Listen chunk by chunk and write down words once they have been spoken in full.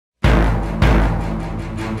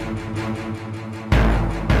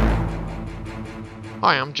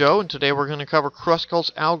Hi, I'm Joe, and today we're going to cover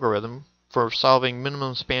Kruskal's algorithm for solving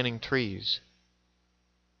minimum spanning trees.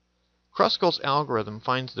 Kruskal's algorithm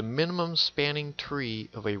finds the minimum spanning tree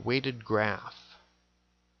of a weighted graph.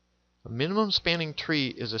 A minimum spanning tree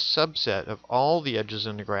is a subset of all the edges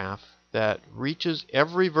in the graph that reaches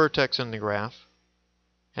every vertex in the graph,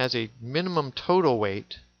 has a minimum total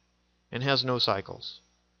weight, and has no cycles.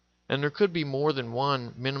 And there could be more than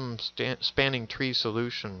one minimum spanning tree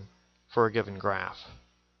solution for a given graph.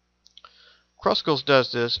 Kruskals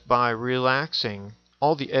does this by relaxing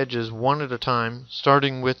all the edges one at a time,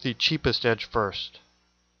 starting with the cheapest edge first.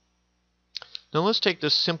 Now let's take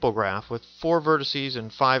this simple graph with 4 vertices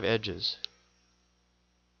and 5 edges.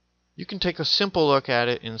 You can take a simple look at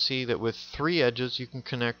it and see that with 3 edges you can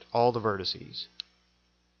connect all the vertices.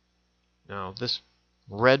 Now this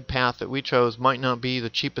red path that we chose might not be the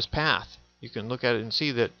cheapest path. You can look at it and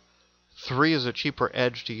see that 3 is a cheaper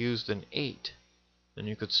edge to use than 8. And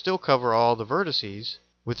you could still cover all the vertices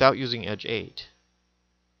without using edge 8.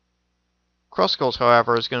 Kruskals,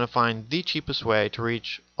 however, is going to find the cheapest way to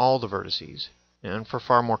reach all the vertices, and for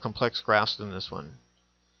far more complex graphs than this one.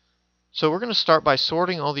 So we're going to start by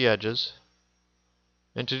sorting all the edges,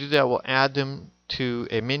 and to do that we'll add them to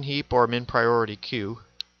a min heap or a min priority queue.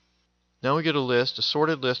 Now we get a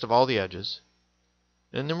sorted list of all the edges,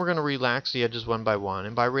 and then we're going to relax the edges one by one.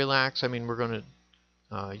 And by relax I mean we're going to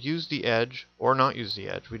use the edge or not use the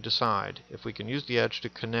edge. We decide if we can use the edge to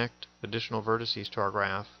connect additional vertices to our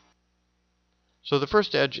graph. So the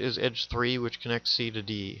first edge is edge 3, which connects C to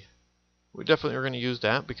D. We definitely are going to use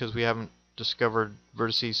that because we haven't discovered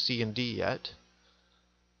vertices C and D yet.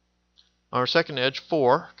 Our second edge,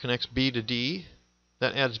 4, connects B to D.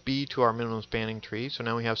 That adds B to our minimum spanning tree, so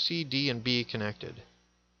now we have C, D, and B connected.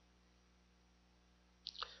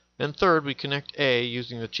 Then third, we connect A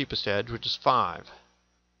using the cheapest edge, which is 5.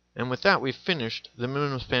 And with that, we've finished the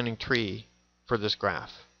minimum spanning tree for this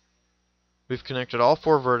graph. We've connected all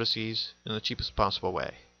 4 vertices in the cheapest possible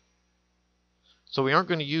way. So we aren't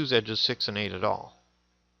going to use edges 6 and 8 at all.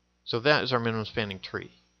 So that is our minimum spanning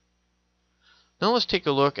tree. Now let's take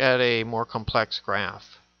a look at a more complex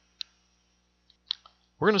graph.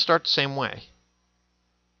 We're going to start the same way.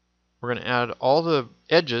 We're going to add all the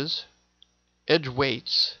edges, edge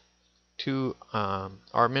weights, to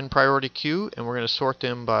our min priority queue, and we're going to sort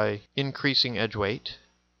them by increasing edge weight.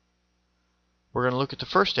 We're going to look at the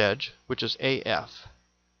first edge, which is AF,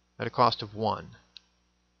 at a cost of 1.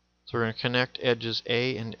 So we're going to connect edges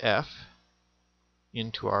A and F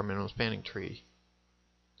into our minimum spanning tree.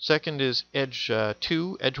 Second is edge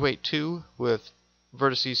 2, edge weight 2, with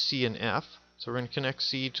vertices C and F. So we're going to connect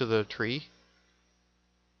C to the tree.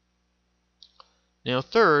 Now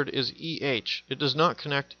third is EH. It does not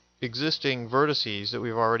connect existing vertices that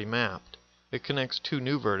we've already mapped. It connects 2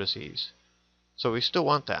 new vertices. So we still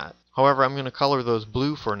want that. However, I'm going to color those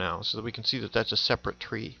blue for now so that we can see that that's a separate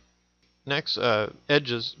tree. Next,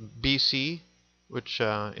 edges BC, which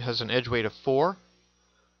has an edge weight of 4.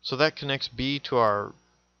 So that connects B to our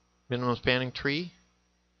minimum spanning tree.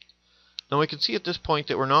 Now we can see at this point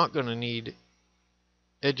that we're not going to need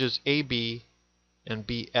edges AB and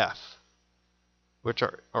BF, which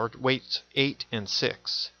are weights 8 and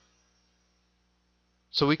 6.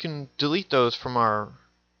 So we can delete those from our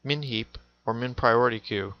min heap or min priority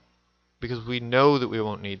queue because we know that we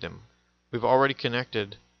won't need them. We've already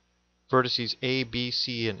connected vertices A, B,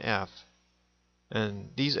 C, and F, and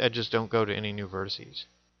these edges don't go to any new vertices.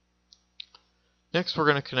 Next we're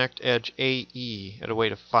going to connect edge AE at a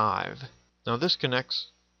weight of 5. Now this connects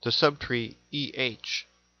the subtree EH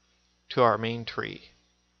to our main tree.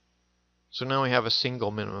 So now we have a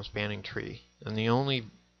single minimum spanning tree, and the only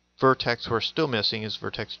vertex we're still missing is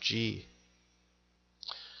vertex G.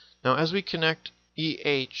 Now as we connect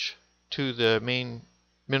EH to the main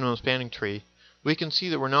minimum spanning tree, we can see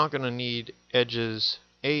that we're not going to need edges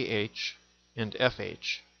AH and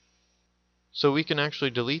FH. So we can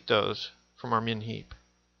actually delete those from our min heap.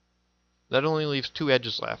 That only leaves 2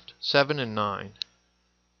 edges left, 7 and 9.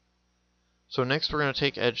 So next we're going to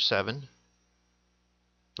take edge 7,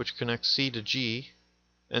 which connects C to G,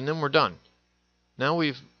 and then we're done. Now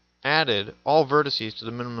we've added all vertices to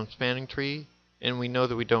the minimum spanning tree, and we know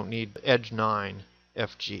that we don't need edge 9,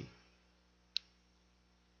 FG.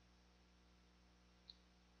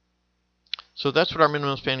 So that's what our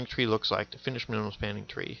minimum spanning tree looks like, the finished minimum spanning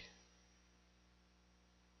tree.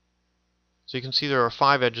 So you can see there are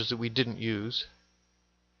 5 edges that we didn't use.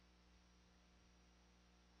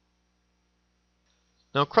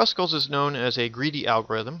 Now Kruskals is known as a greedy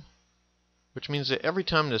algorithm, which means that every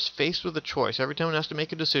time it is faced with a choice, every time it has to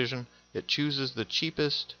make a decision, it chooses the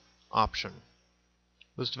cheapest option.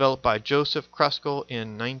 was developed by Joseph Kruskal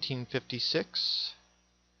in 1956.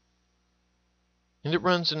 And it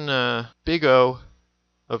runs in big O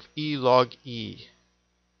of E log E.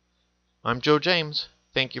 I'm Joe James.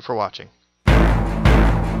 Thank you for watching.